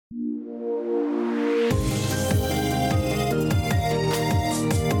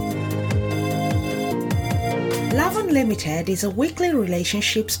Unlimited is a weekly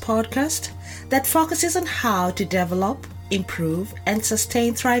relationships podcast that focuses on how to develop, improve, and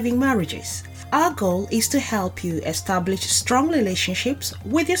sustain thriving marriages. Our goal is to help you establish strong relationships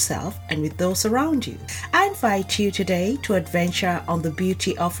with yourself and with those around you. I invite you today to adventure on the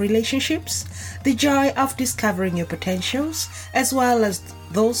beauty of relationships, the joy of discovering your potentials, as well as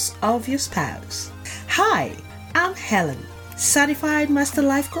those of your spouse. Hi, I'm Hellen, certified master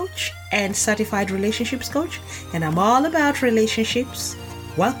life coach and certified relationships coach, and I'm all about relationships.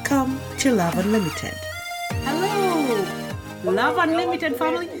 Welcome to Love Unlimited. Hello, Love Unlimited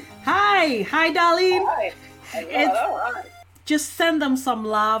family. Hi, Darlene. Hi. Hello. Just send them some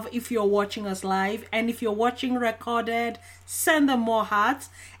love if you're watching us live, and if you're watching recorded, send them more hearts,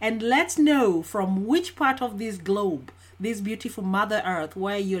 and let's know from which part of this globe, this beautiful Mother Earth,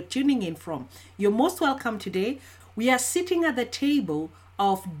 where you're tuning in from. You're most welcome today. We are sitting at the table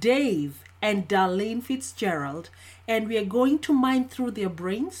of Dave and Darlene Fitzgerald, and we are going to mine through their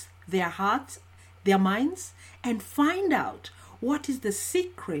brains, their hearts, their minds, and find out what is the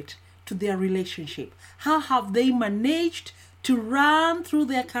secret to their relationship. How have they managed to run through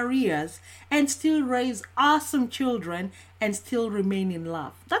their careers and still raise awesome children and still remain in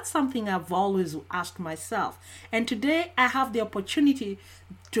love? That's something I've always asked myself. And today I have the opportunity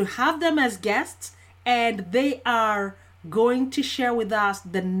to have them as guests, and they are going to share with us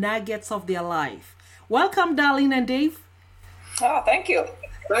the nuggets of their life. Welcome, Darlene and Dave. Oh, thank you.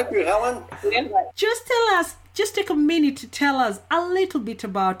 Thank you, Helen. Just take a minute to tell us a little bit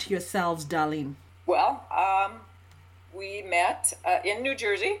about yourselves, Darlene. Well, we met in New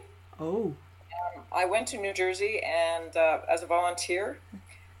Jersey. Oh. I went to New Jersey and as a volunteer,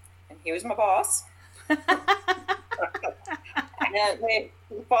 and he was my boss. And he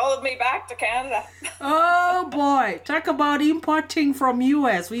followed me back to Canada. Oh boy, talk about importing from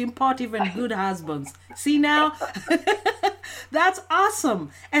US. We import even good husbands. See now? That's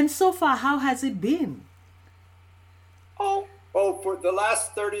awesome. And so far, how has it been? Oh, for the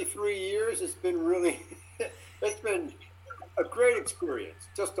last 33 years, it's been a great experience.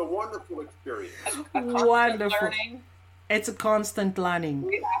 Just a wonderful experience. Wonderful. Learning. It's a constant learning.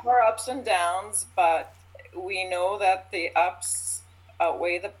 We have our ups and downs, but we know that the ups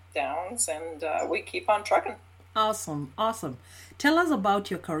outweigh the downs, and we keep on trucking. Awesome. Tell us about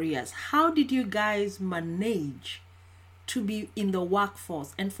your careers. How did you guys manage to be in the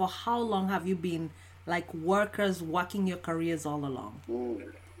workforce, and for how long have you been like workers working your careers all along?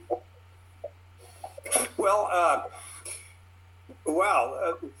 Well,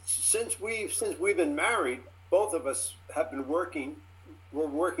 since we've been married, both of us have been working. We're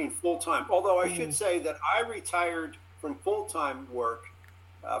working full time. Although I should say that I retired from full time work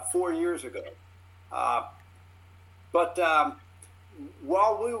 4 years ago. But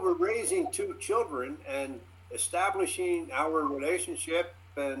while we were raising two children and establishing our relationship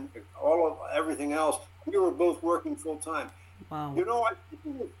and everything else, we were both working full time. Wow. You know, I think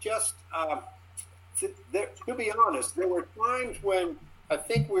it was just to be honest, there were times when I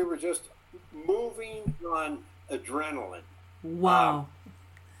think we were just moving on adrenaline. Wow.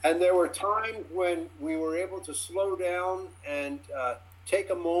 And there were times when we were able to slow down and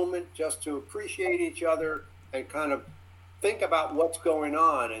take a moment just to appreciate each other and kind of think about what's going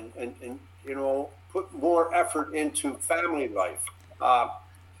on and you know, put more effort into family life.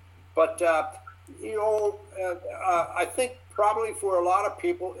 But I think probably for a lot of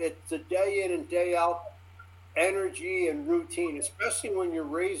people, it's a day in and day out energy and routine, especially when you're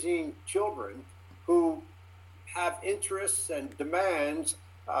raising children who have interests and demands.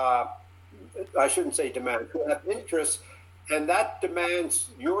 I shouldn't say demands, who have interests, and that demands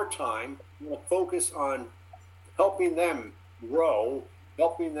your time. You focus on helping them grow,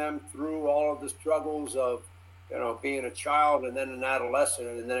 helping them through all of the struggles of, you know, being a child and then an adolescent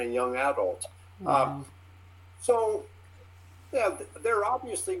and then a young adult. Wow. So, yeah, there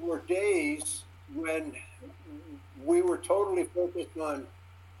obviously were days when we were totally focused on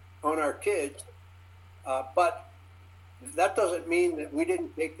our kids, but that doesn't mean that we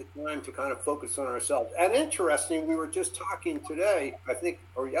didn't take the time to kind of focus on ourselves. And interesting, we were just talking today, I think,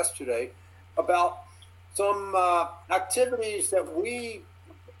 or yesterday, about some activities that we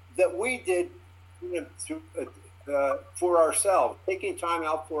did, you know, for ourselves, taking time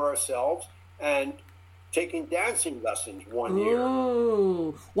out for ourselves and taking dancing lessons one year.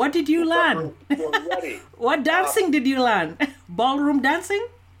 Oh, what did you learn? Ready. What dancing did you learn? Ballroom dancing?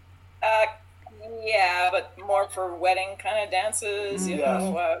 Yeah, but more for wedding kind of dances, you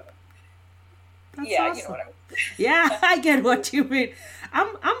know. Yeah, awesome. you know what I mean. Yeah, I get what you mean.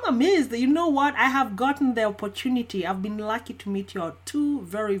 I'm amazed. You know what? I have gotten the opportunity. I've been lucky to meet your two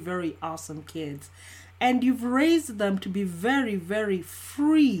very, very awesome kids. and you've raised them to be very, very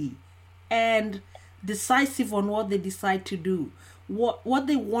free and decisive on what they decide to do. What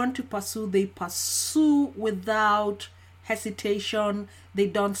they want to pursue, they pursue without hesitation. They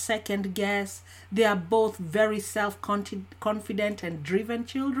don't second guess. They are both very self-confident and driven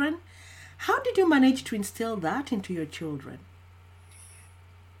children. How did you manage to instill that into your children?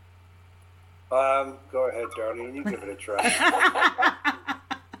 Go ahead, Darlene. You give it a try.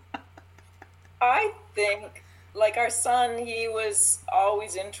 I think, like our son, he was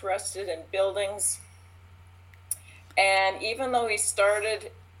always interested in buildings. And even though he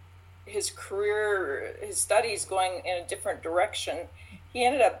started his career, his studies going in a different direction, he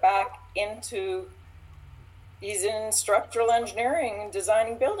ended up back into, he's in structural engineering and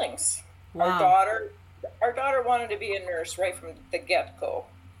designing buildings. Wow. Our daughter wanted to be a nurse right from the get-go.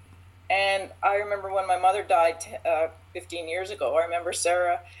 And I remember when my mother died 15 years ago, I remember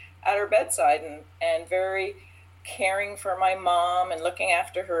Sarah at her bedside and very caring for my mom and looking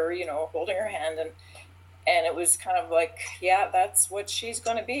after her, you know, holding her hand. And it was kind of like, yeah, that's what she's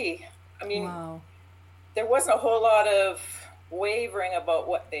going to be. I mean, Wow. there wasn't a whole lot of wavering about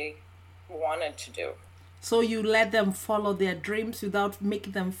what they wanted to do. So you let them follow their dreams without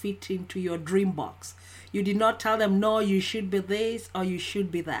making them fit into your dream box. You did not tell them, no, you should be this or you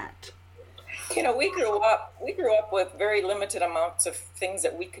should be that. You know, we grew up with very limited amounts of things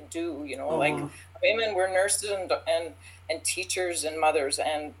that we could do, you know, like women were nurses and teachers and mothers,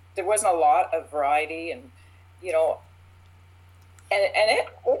 and there wasn't a lot of variety, and, you know, and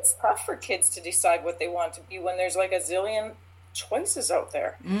it's tough for kids to decide what they want to be when there's like a zillion choices out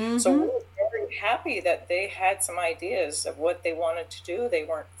there. Mm-hmm. So we were very happy that they had some ideas of what they wanted to do. They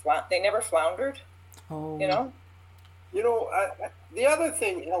never floundered, Oh. you know. You know, the other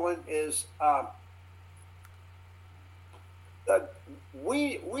thing, Helen, is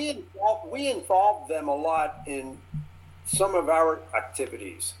we involved them a lot in some of our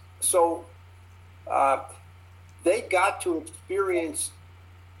activities. So they got to experience,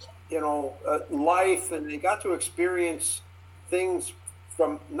 you know, life, and they got to experience things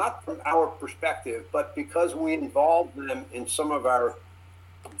not from our perspective, but because we involved them in some of our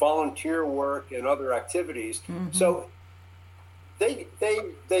volunteer work and other activities. Mm-hmm. So they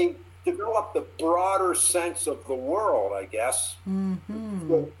developed a broader sense of the world, I guess,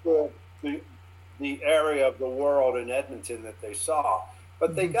 Mm-hmm. for the area of the world in Edmonton that they saw.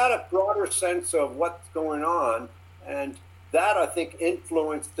 But they got a broader sense of what's going on, and that, I think,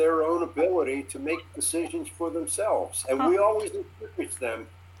 influenced their own ability to make decisions for themselves. And we always encourage them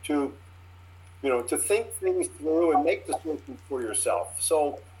to, you know, to think things through and make decisions for yourself.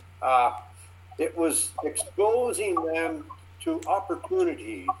 So it was exposing them to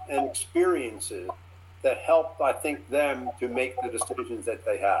opportunities and experiences that helped, I think, them to make the decisions that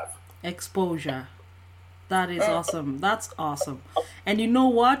they have. Exposure. That is awesome. That's awesome. And you know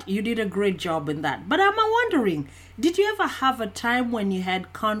what? You did a great job in that. But I'm wondering, did you ever have a time when you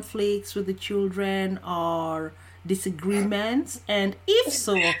had conflicts with the children or disagreements? And if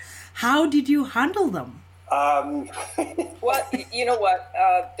so, how did you handle them? Well, you know what?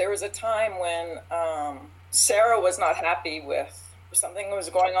 There was a time when Sarah was not happy with something that was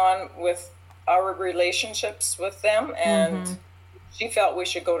going on with our relationships with them, and she felt we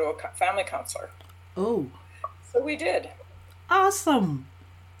should go to a family counselor. Oh, So we did. awesome.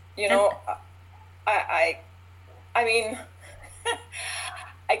 You know, I mean,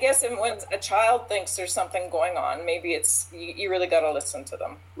 I guess when a child thinks there's something going on, maybe it's you really got to listen to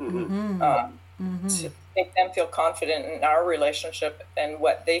them to make them feel confident in our relationship and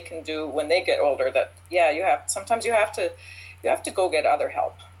what they can do when they get older. That sometimes you have to go get other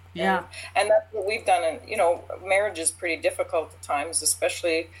help. Yeah. And that's what we've done. And you know, marriage is pretty difficult at times,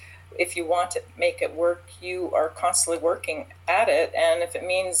 especially if you want to make it work. You are constantly working at it, and if it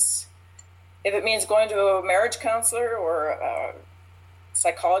means going to a marriage counselor or a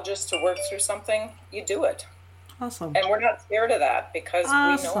psychologist to work through something, you do it. Awesome. And we're not scared of that because we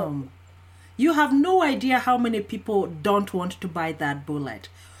know. Awesome. You have no idea how many people don't want to bite that bullet.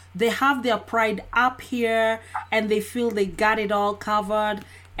 They have their pride up here and they feel they got it all covered.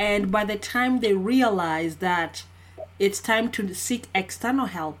 And by the time they realize that it's time to seek external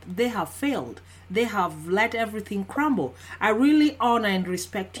help, they have failed. They have let everything crumble. I really honor and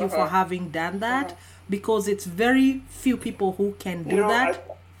respect you for having done that because it's very few people who can do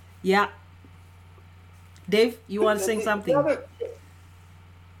that. Yeah. Dave, you want to say something?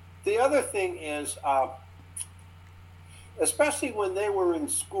 The other thing is, especially when they were in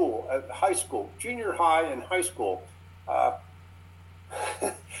school, at high school, junior high and high school,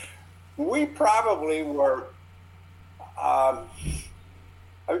 we probably were, I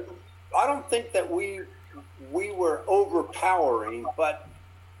don't think that we we were overpowering, but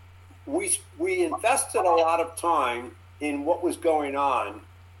we invested a lot of time in what was going on,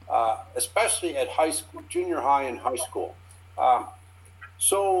 especially at high school, junior high and high school.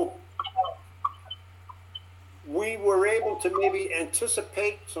 So we were able to maybe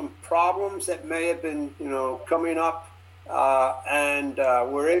anticipate some problems that may have been, coming up, and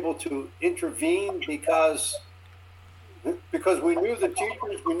we're able to intervene because we knew the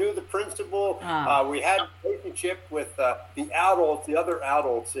teachers, we knew the principal, we had a relationship with the other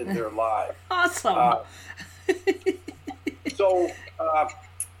adults in their lives. Awesome. So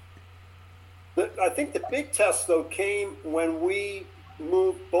I think the big test, though, came when we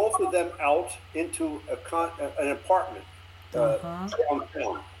moved both of them out into an apartment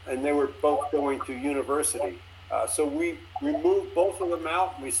downtown, and they were both going to university. So we moved both of them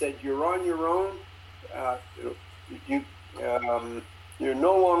out, and we said, "You're on your own. You're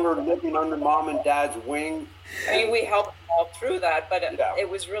no longer living under mom and dad's wing." I mean, we helped them all through that, but it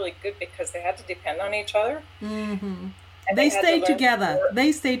was really good because they had to depend on each other. Mm-hmm. They stayed together.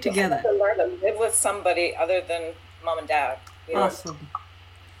 They stayed together. They had to learn to live with somebody other than mom and dad. Awesome.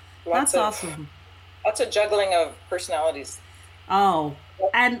 That's awesome. Lots of juggling of personalities. Oh,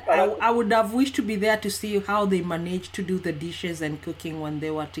 and I would have wished to be there to see how they managed to do the dishes and cooking when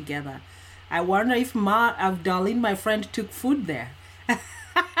they were together. I wonder if Darlene, my friend, took food there.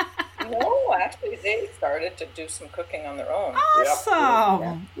 No, actually, they started to do some cooking on their own.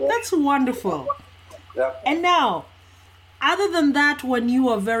 Awesome. Yeah. That's wonderful. Yeah. And now, other than that, when you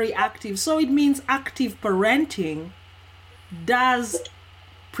are very active, so it means active parenting does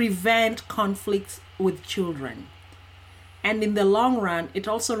prevent conflicts with children. And in the long run, it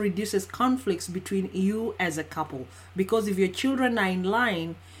also reduces conflicts between you as a couple. Because if your children are in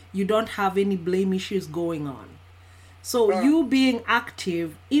line, you don't have any blame issues going on. So you being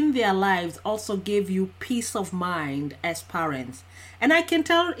active in their lives also gave you peace of mind as parents. And I can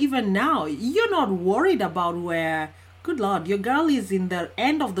tell even now, you're not worried about where, good Lord, your girl is in the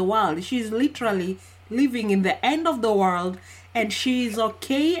end of the world. She's literally living in the end of the world, and she's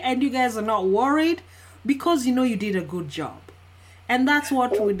okay, and you guys are not worried because you know you did a good job. And that's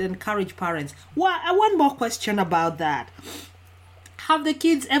what we'd encourage parents. Well, one more question about that. Have the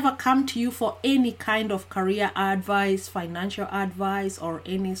kids ever come to you for any kind of career advice, financial advice, or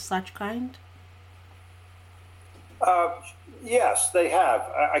any such kind? Yes, they have.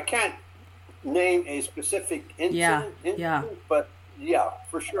 I can't name a specific incident, but yeah,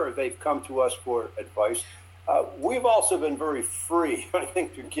 for sure, they've come to us for advice. We've also been very free, I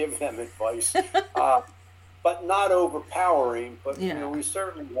think, to give them advice, but not overpowering. But we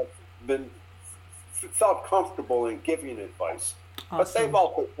certainly have felt comfortable in giving advice. Awesome. But they've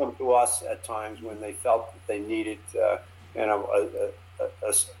also come to us at times when they felt that they needed,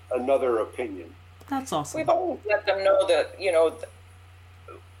 another opinion. That's awesome. We've always let them know that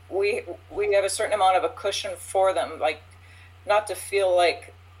we have a certain amount of a cushion for them, like not to feel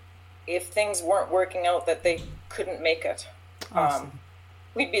like if things weren't working out that they couldn't make it. Awesome.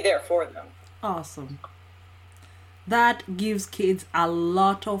 We'd be there for them. Awesome. That gives kids a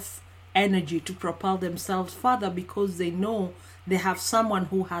lot of energy to propel themselves further because they know they have someone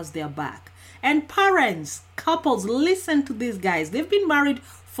who has their back. And parents, couples, listen to these guys. They've been married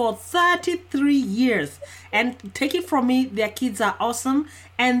for 33 years. And take it from me, their kids are awesome.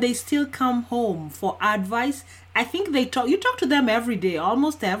 And they still come home for advice. I think you talk to them every day,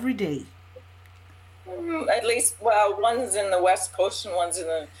 almost every day. At least, well, one's in the West Coast and one's in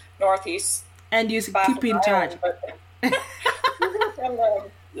the Northeast. And you keep in touch.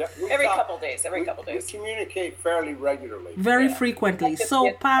 Every couple days. We communicate fairly regularly. Very frequently.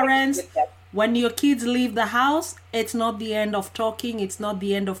 So parents, when your kids leave the house, it's not the end of talking. It's not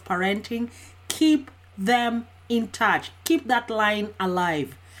the end of parenting. Keep them in touch. Keep that line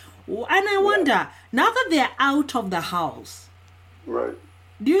alive. And I wonder, now that they're out of the house, right?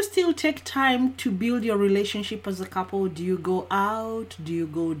 Do you still take time to build your relationship as a couple? Do you go out? Do you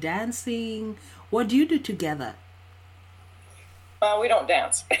go dancing? What do you do together? We don't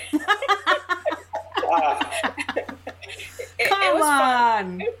dance. Come was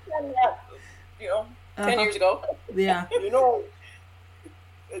on. Fun. It was fun, 10 years ago. Yeah.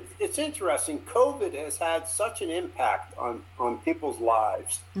 It's interesting. COVID has had such an impact on people's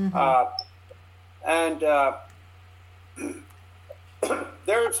lives. Mm-hmm.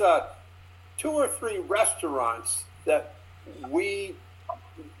 There's 2 or 3 restaurants that we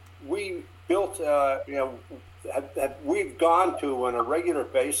built, that we've gone to on a regular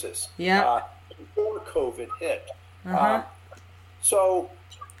basis before COVID hit. Uh-huh. So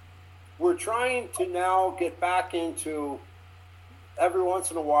we're trying to now get back into every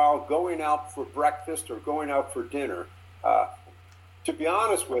once in a while going out for breakfast or going out for dinner. To be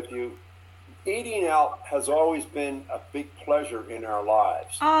honest with you, eating out has always been a big pleasure in our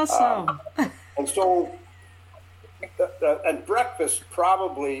lives. Awesome. And so, and breakfast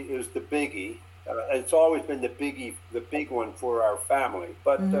probably is the biggie. It's always been the big one for our family.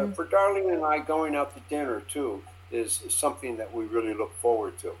 But for Darlene and I, going out to dinner too is something that we really look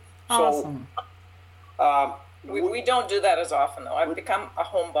forward to. Awesome. So, we don't do that as often, though. I've become a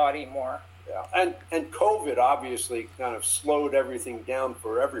homebody more. Yeah. And COVID obviously kind of slowed everything down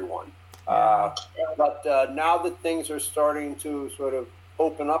for everyone. But now that things are starting to sort of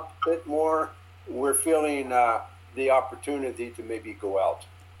open up a bit more, we're feeling the opportunity to maybe go out.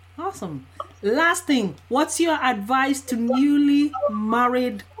 Awesome. Last thing, what's your advice to newly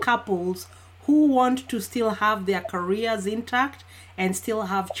married couples who want to still have their careers intact and still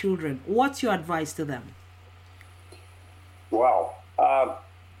have children? What's your advice to them? Wow.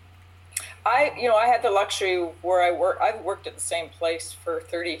 I had the luxury where I've worked at the same place for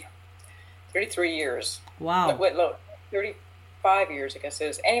 33 years. Wow. Wait, 35 years, I guess it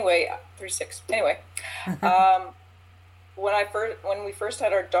is. Anyway, 36. Anyway, when we first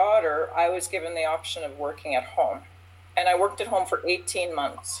had our daughter, I was given the option of working at home, and I worked at home for 18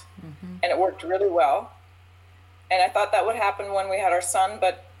 months, and it worked really well. And I thought that would happen when we had our son,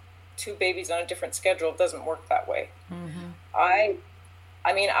 but 2 babies on a different schedule doesn't work that way.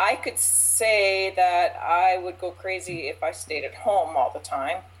 I mean, I could say that I would go crazy if I stayed at home all the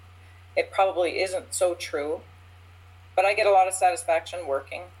time. It probably isn't so true, but I get a lot of satisfaction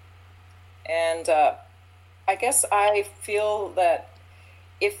working. And I guess I feel that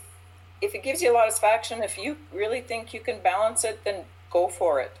if it gives you a lot of satisfaction, if you really think you can balance it, then go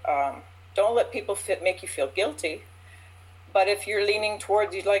for it. Don't let people make you feel guilty. But if you're leaning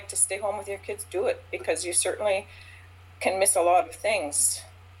towards you'd like to stay home with your kids, do it, because you certainly can miss a lot of things.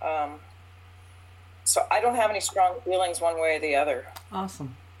 So I don't have any strong feelings one way or the other.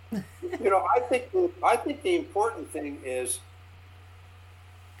 Awesome. I think the important thing is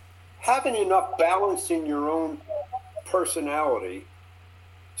having enough balance in your own personality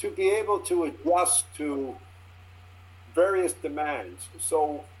to be able to adjust to various demands.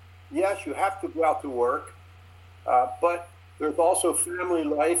 So yes, you have to go out to work, but there's also family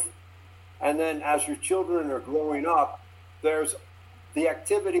life. And then as your children are growing up, there's the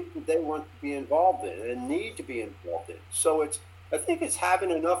activity that they want to be involved in and need to be involved in. So I think it's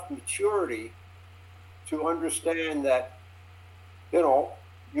having enough maturity to understand that,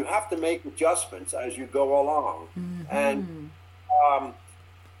 you have to make adjustments as you go along, and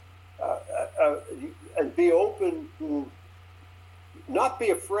be open to, not be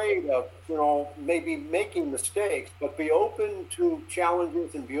afraid of, maybe making mistakes, but be open to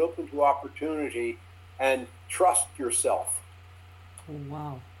challenges and be open to opportunity and trust yourself. Oh,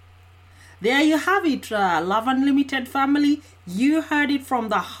 wow. There you have it, Love Unlimited family. You heard it from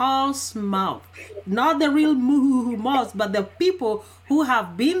the horse mouth. Not the real moo mouth, but the people who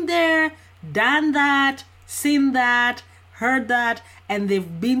have been there, done that, seen that, heard that, and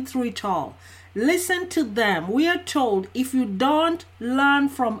they've been through it all. Listen to them. We are told if you don't learn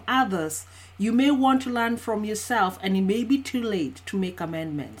from others, you may want to learn from yourself, and it may be too late to make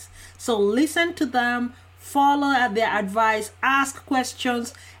amendments. So listen to them, follow their advice, ask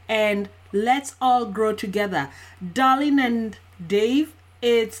questions, and let's all grow together. Darlene and Dave,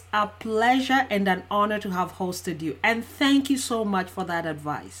 it's a pleasure and an honor to have hosted you. And thank you so much for that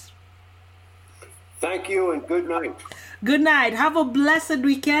advice. Thank you and good night. Good night. Have a blessed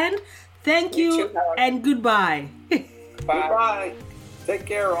weekend. Thank you too, and goodbye. Bye. Take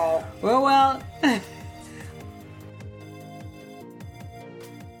care, all. Well.